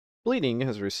Bleeding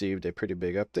has received a pretty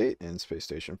big update in Space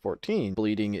Station 14.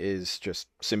 Bleeding is just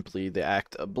simply the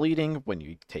act of bleeding when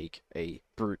you take a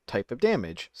brute type of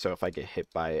damage. So if I get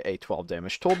hit by a 12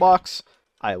 damage toolbox,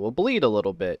 I will bleed a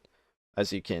little bit.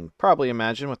 As you can probably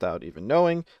imagine without even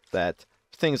knowing, that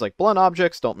things like blunt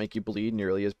objects don't make you bleed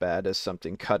nearly as bad as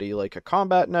something cutty like a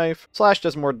combat knife. Slash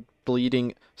does more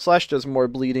bleeding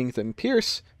than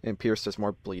Pierce, and Pierce does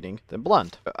more bleeding than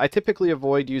Blunt. I typically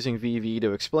avoid using VV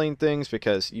to explain things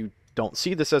because you don't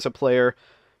see this as a player,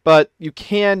 but you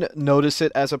can notice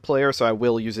it as a player, so I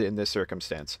will use it in this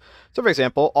circumstance. So for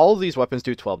example, all of these weapons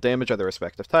do 12 damage of their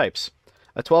respective types.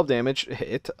 A 12 damage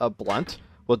hit, a Blunt,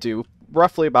 will do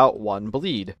roughly about 1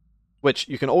 bleed, which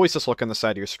you can always just look on the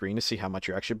side of your screen to see how much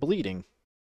you're actually bleeding.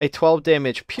 A 12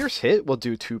 damage Pierce hit will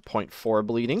do 2.4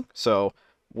 bleeding, so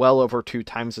well over 2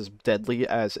 times as deadly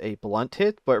as a Blunt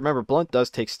hit. But remember, Blunt does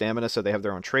take stamina, so they have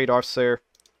their own trade-offs there.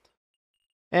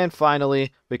 And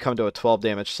finally, we come to a 12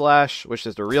 damage Slash, which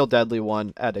is the real deadly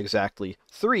one at exactly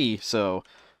 3. So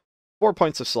 4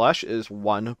 points of Slash is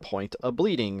 1 point of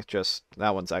bleeding. Just,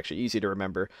 that one's actually easy to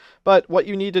remember. But what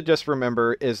you need to just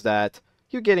remember is that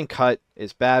you getting cut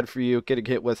is bad for you. Getting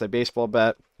hit with a baseball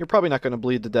bat, you're probably not going to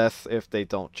bleed to death if they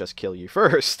don't just kill you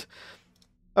first.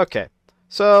 Okay.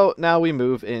 So now we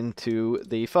move into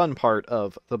the fun part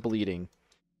of the bleeding.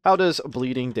 How does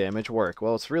bleeding damage work?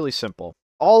 Well, it's really simple.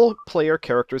 All player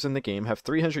characters in the game have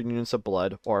 300 units of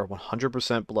blood or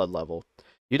 100% blood level.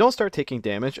 You don't start taking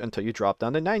damage until you drop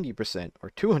down to 90%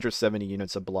 or 270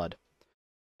 units of blood.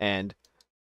 And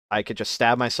I could just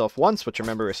stab myself once, which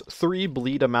remember is 3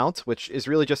 bleed amount, which is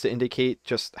really just to indicate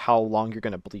just how long you're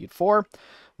going to bleed for. On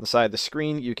the side of the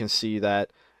screen, you can see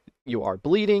that you are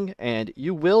bleeding, and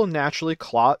you will naturally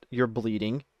clot your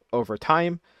bleeding over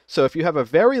time. So if you have a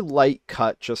very light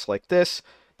cut just like this,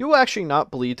 you will actually not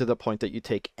bleed to the point that you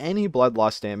take any blood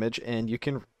loss damage, and you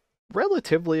can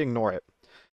relatively ignore it.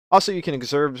 Also, you can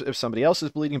observe if somebody else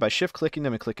is bleeding by shift-clicking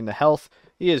them and clicking the health.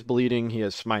 He is bleeding, he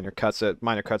has minor cuts.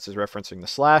 Minor cuts is referencing the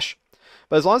slash.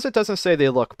 But as long as it doesn't say they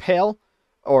look pale,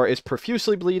 or is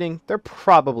profusely bleeding, they're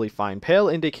probably fine. Pale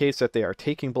indicates that they are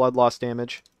taking blood loss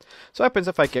damage. So what happens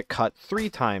if I get cut 3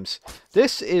 times?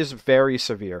 This is very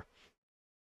severe.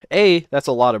 A, that's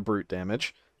a lot of brute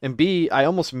damage. And B, I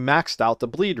almost maxed out the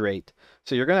bleed rate.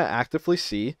 So you're going to actively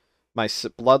see my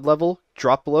blood level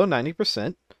drop below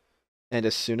 90%. And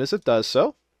as soon as it does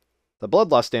so, the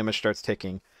blood loss damage starts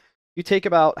ticking. You take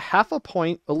about half a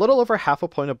point, a little over half a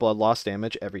point of blood loss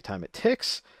damage every time it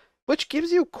ticks, which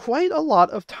gives you quite a lot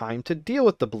of time to deal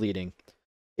with the bleeding.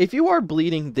 If you are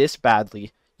bleeding this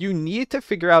badly, you need to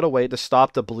figure out a way to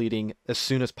stop the bleeding as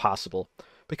soon as possible.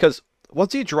 Because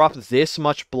once you drop this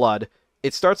much blood,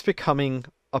 it starts becoming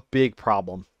a big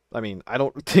problem. I mean, I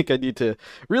don't think I need to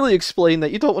really explain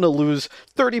that you don't want to lose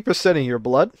 30% of your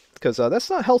blood, because that's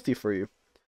not healthy for you.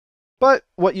 But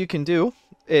what you can do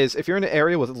is, if you're in an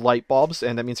area with light bulbs,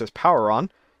 and that means there's power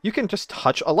on, you can just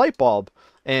touch a light bulb,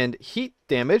 and heat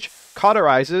damage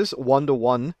cauterizes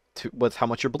 1-to-1 with how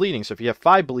much you're bleeding. So if you have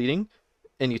 5 bleeding,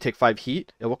 and you take 5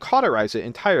 heat, it will cauterize it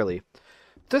entirely.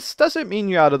 This doesn't mean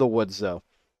you're out of the woods, though.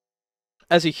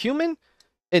 As a human,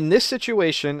 in this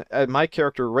situation, my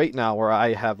character right now, where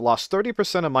I have lost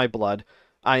 30% of my blood,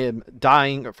 I am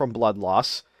dying from blood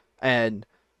loss, and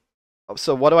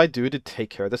so what do I do to take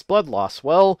care of this blood loss?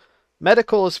 Well,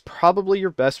 medical is probably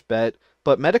your best bet,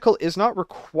 but medical is not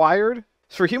required.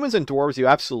 For humans and dwarves, you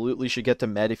absolutely should get to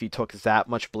med if you took that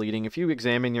much bleeding. If you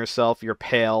examine yourself, you're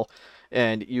pale,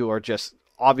 and you are just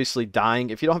obviously dying.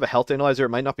 If you don't have a health analyzer, it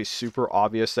might not be super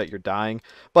obvious that you're dying.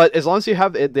 But as long as you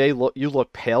have it, you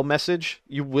look pale message,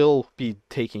 you will be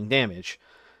taking damage.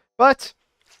 But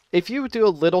if you do a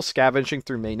little scavenging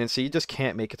through maintenance, so you just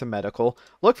can't make it to medical,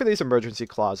 look for these emergency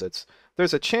closets.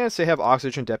 There's a chance they have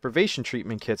oxygen deprivation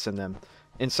treatment kits in them.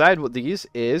 Inside with these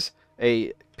is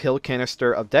a pill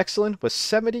canister of Dexilin with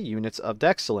 70 units of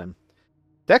Dexilin.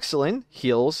 Dexilin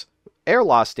heals air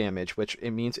loss damage, which it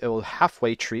means it will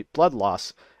halfway treat blood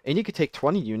loss, and you could take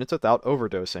 20 units without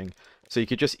overdosing. So you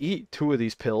could just eat 2 of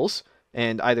these pills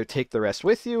and either take the rest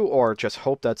with you or just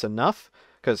hope that's enough,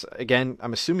 because again,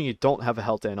 I'm assuming you don't have a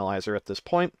health analyzer at this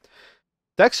point.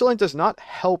 Dexilin does not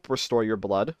help restore your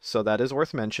blood, so that is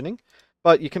worth mentioning,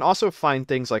 but you can also find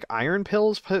things like iron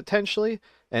pills potentially,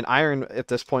 and iron at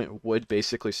this point would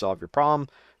basically solve your problem.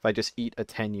 If I just eat a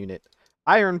 10 unit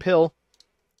iron pill,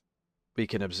 we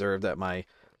can observe that my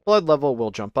blood level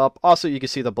will jump up. Also, you can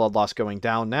see the blood loss going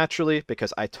down naturally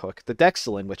because I took the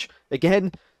Dexilin, which,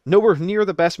 again, nowhere near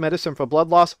the best medicine for blood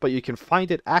loss, but you can find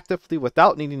it actively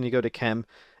without needing to go to chem,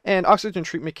 and oxygen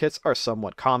treatment kits are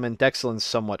somewhat common. Dexilin's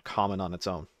somewhat common on its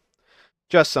own.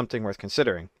 Just something worth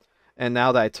considering. And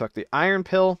now that I took the iron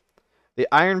pill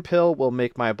will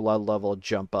make my blood level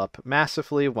jump up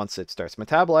massively once it starts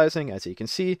metabolizing, as you can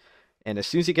see. And as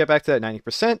soon as you get back to that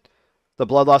 90%, the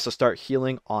blood loss will start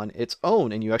healing on its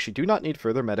own, and you actually do not need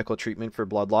further medical treatment for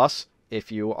blood loss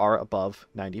if you are above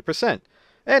 90%.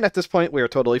 And at this point, we are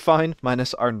totally fine,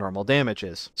 minus our normal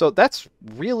damages. So that's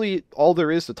really all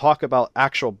there is to talk about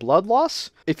actual blood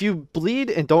loss. If you bleed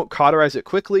and don't cauterize it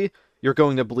quickly, you're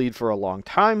going to bleed for a long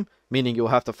time, meaning you'll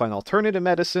have to find alternative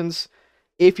medicines.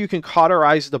 If you can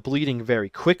cauterize the bleeding very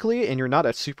quickly and you're not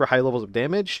at super high levels of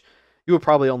damage, you will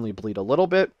probably only bleed a little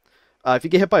bit. If you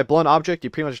get hit by a blunt object, you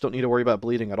pretty much don't need to worry about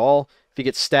bleeding at all. If you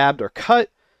get stabbed or cut,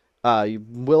 you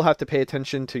will have to pay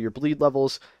attention to your bleed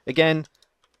levels. Again,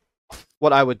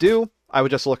 what I would do, I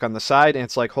would just look on the side, and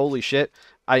it's like, holy shit,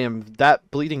 I am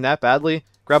bleeding that badly.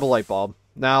 Grab a light bulb.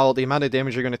 Now, the amount of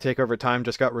damage you're going to take over time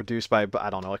just got reduced by, I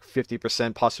don't know, like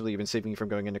 50%, possibly even saving you from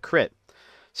going into crit.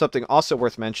 Something also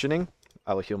worth mentioning,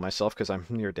 I will heal myself because I'm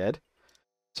near dead.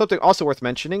 Something also worth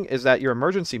mentioning is that your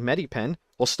emergency medipen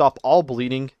will stop all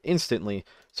bleeding instantly.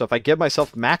 So if I give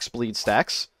myself max bleed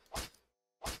stacks,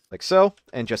 like so,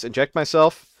 and just inject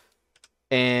myself,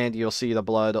 and you'll see the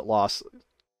blood loss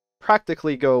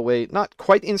practically go away. Not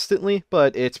quite instantly,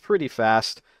 but it's pretty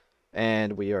fast,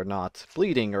 and we are not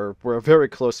bleeding, or we're very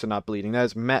close to not bleeding.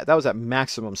 That was at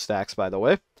maximum stacks, by the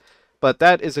way. But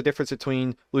that is the difference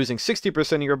between losing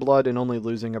 60% of your blood and only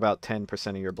losing about 10%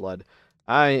 of your blood.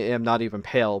 I am not even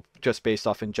pale just based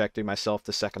off injecting myself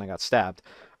the second I got stabbed.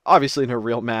 Obviously, in a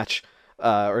real match,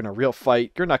 or in a real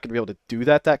fight, you're not going to be able to do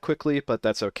that quickly, but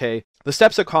that's okay. The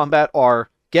steps of combat are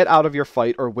get out of your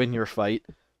fight or win your fight,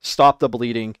 stop the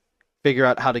bleeding, figure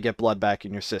out how to get blood back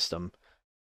in your system.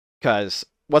 Because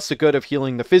what's the good of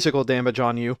healing the physical damage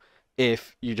on you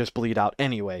if you just bleed out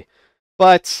anyway?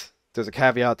 But there's a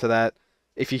caveat to that.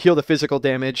 If you heal the physical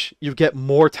damage, you get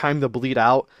more time to bleed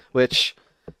out, which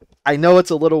I know it's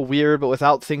a little weird, but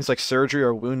without things like surgery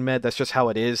or wound med, that's just how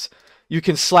it is. You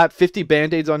can slap 50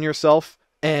 band-aids on yourself,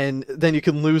 and then you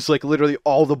can lose like literally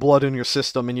all the blood in your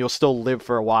system, and you'll still live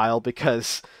for a while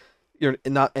because you're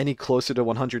not any closer to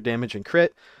 100 damage in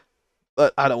crit.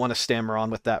 But I don't want to stammer on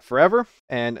with that forever.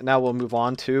 And now we'll move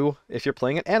on to if you're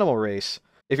playing an animal race.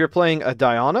 If you're playing a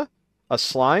Diana, a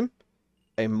slime,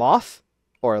 a moth,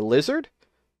 or a lizard,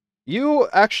 you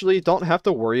actually don't have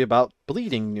to worry about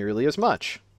bleeding nearly as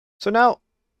much. So now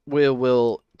we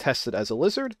will test it as a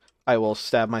lizard. I will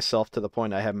stab myself to the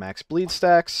point I have max bleed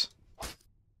stacks,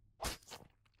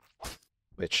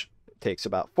 which takes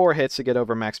about 4 hits to get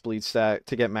over max bleed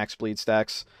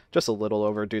stacks, just a little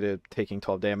over due to taking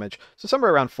 12 damage. So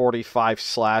somewhere around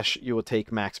 45/ you will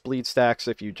take max bleed stacks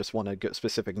if you just want a good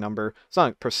specific number. It's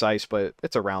not precise, but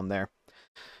it's around there.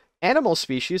 Animal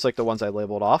species, like the ones I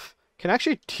labeled off, can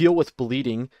actually deal with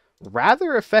bleeding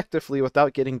rather effectively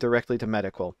without getting directly to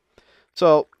medical.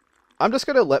 So I'm just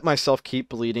going to let myself keep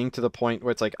bleeding to the point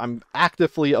where it's like I'm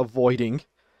actively avoiding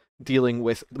dealing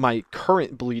with my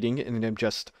current bleeding, and I'm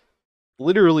just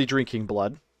literally drinking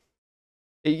blood.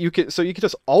 You can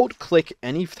just alt-click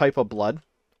any type of blood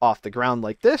off the ground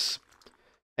like this,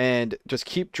 and just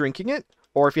keep drinking it.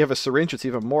 Or if you have a syringe, it's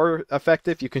even more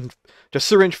effective. You can just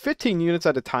syringe 15 units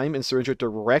at a time and syringe it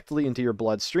directly into your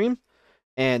bloodstream.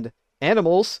 And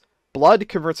animals, blood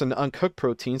converts into uncooked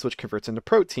proteins, which converts into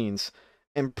proteins.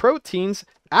 And proteins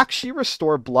actually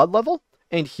restore blood level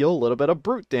and heal a little bit of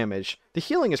brute damage. The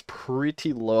healing is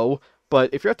pretty low,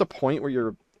 but if you're at the point where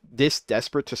you're this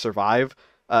desperate to survive,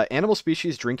 animal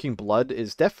species drinking blood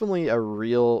is definitely a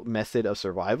real method of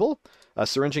survival.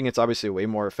 Syringing, it's obviously way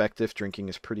more effective. Drinking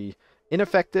is pretty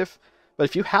ineffective. But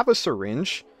if you have a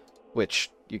syringe, which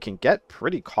you can get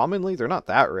pretty commonly, they're not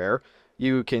that rare,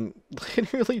 you can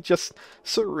literally just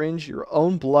syringe your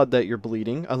own blood that you're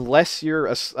bleeding, unless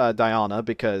you're a Diana,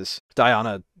 because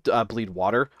Diana bleed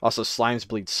water. Also, slimes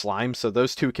bleed slime, so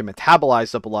those two can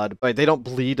metabolize the blood, but they don't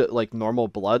bleed like normal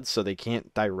blood, so they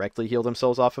can't directly heal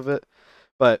themselves off of it.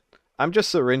 But I'm just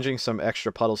syringing some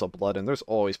extra puddles of blood, and there's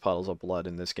always puddles of blood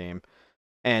in this game.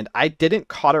 And I didn't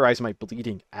cauterize my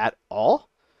bleeding at all,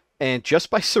 and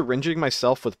just by syringing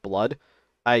myself with blood,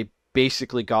 I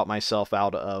basically got myself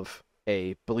out of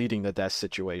a bleeding to death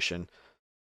situation.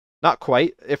 Not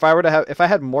quite. If I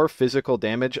had more physical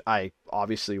damage, I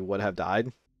obviously would have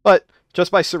died. But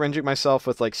just by syringing myself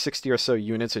with like 60 or so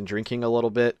units and drinking a little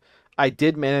bit, I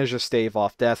did manage to stave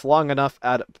off death long enough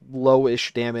at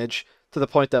low-ish damage to the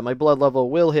point that my blood level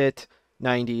will hit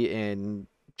 90 in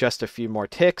just a few more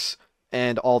ticks,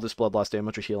 and all this blood loss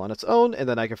damage will heal on its own, and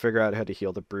then I can figure out how to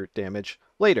heal the brute damage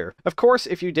later. Of course,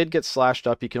 if you did get slashed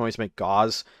up, you can always make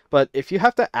gauze, but if you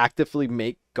have to actively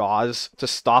make gauze to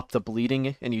stop the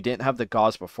bleeding and you didn't have the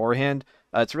gauze beforehand,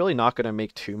 it's really not going to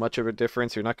make too much of a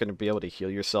difference. You're not going to be able to heal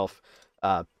yourself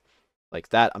like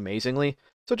that amazingly.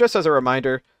 So just as a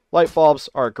reminder, light bulbs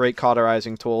are a great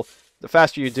cauterizing tool. The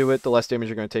faster you do it, the less damage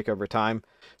you're going to take over time.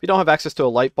 If you don't have access to a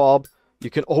light bulb, you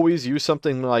can always use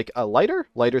something like a lighter.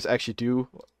 Lighters actually do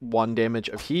 1 damage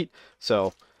of heat,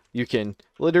 so you can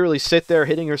literally sit there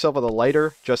hitting yourself with a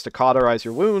lighter just to cauterize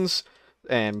your wounds,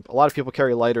 and a lot of people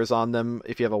carry lighters on them.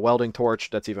 If you have a welding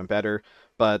torch, that's even better,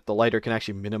 but the lighter can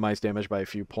actually minimize damage by a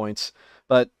few points.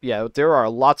 But yeah, there are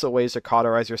lots of ways to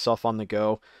cauterize yourself on the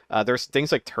go. There's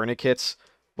things like tourniquets,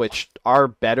 which are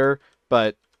better,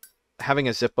 but having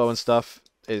a Zippo and stuff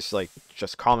is like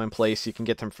just commonplace. You can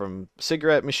get them from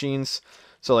cigarette machines.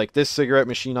 So like this cigarette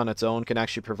machine on its own can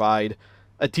actually provide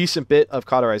a decent bit of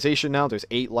cauterization now. There's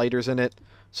 8 lighters in it.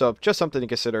 So just something to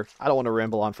consider. I don't want to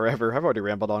ramble on forever. I've already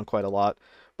rambled on quite a lot.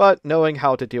 But knowing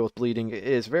how to deal with bleeding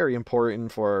is very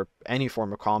important for any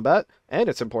form of combat, and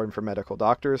it's important for medical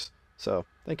doctors. So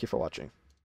thank you for watching.